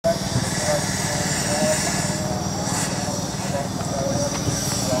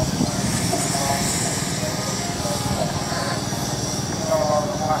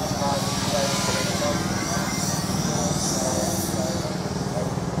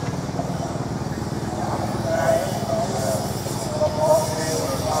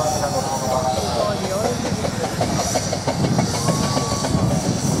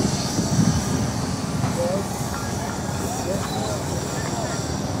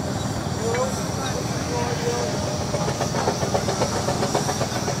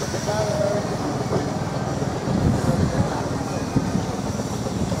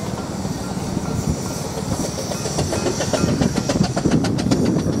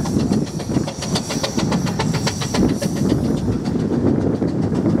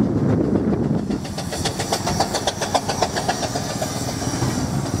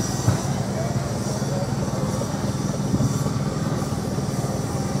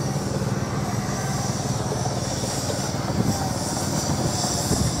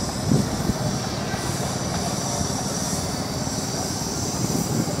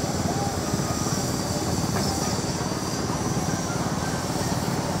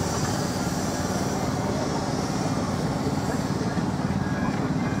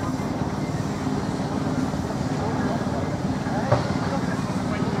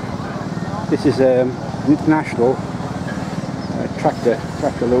This is an international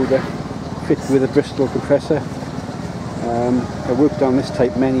tractor loader fitted with a Bristol compressor. I worked on this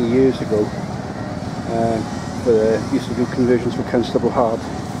type many years ago. Used to do conversions for Constable Hard,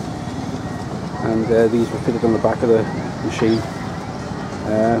 and these were fitted on the back of the machine.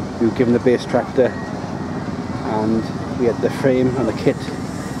 We were given the base tractor, and we had the frame and the kit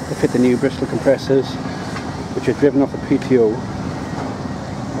to fit the new Bristol compressors, which are driven off the PTO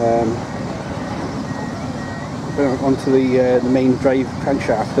onto the main drive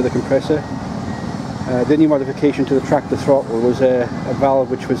crankshaft for the compressor. The only modification to the tractor throttle was a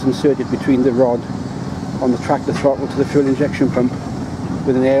valve which was inserted between the rod on the tractor throttle to the fuel injection pump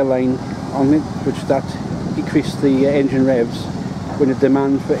with an air line on it, which that decreased the engine revs when the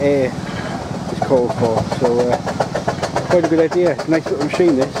demand for air is called for. So quite a good idea. Nice little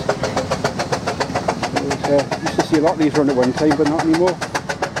machine this. Used to see a lot of these run at one time, but not anymore.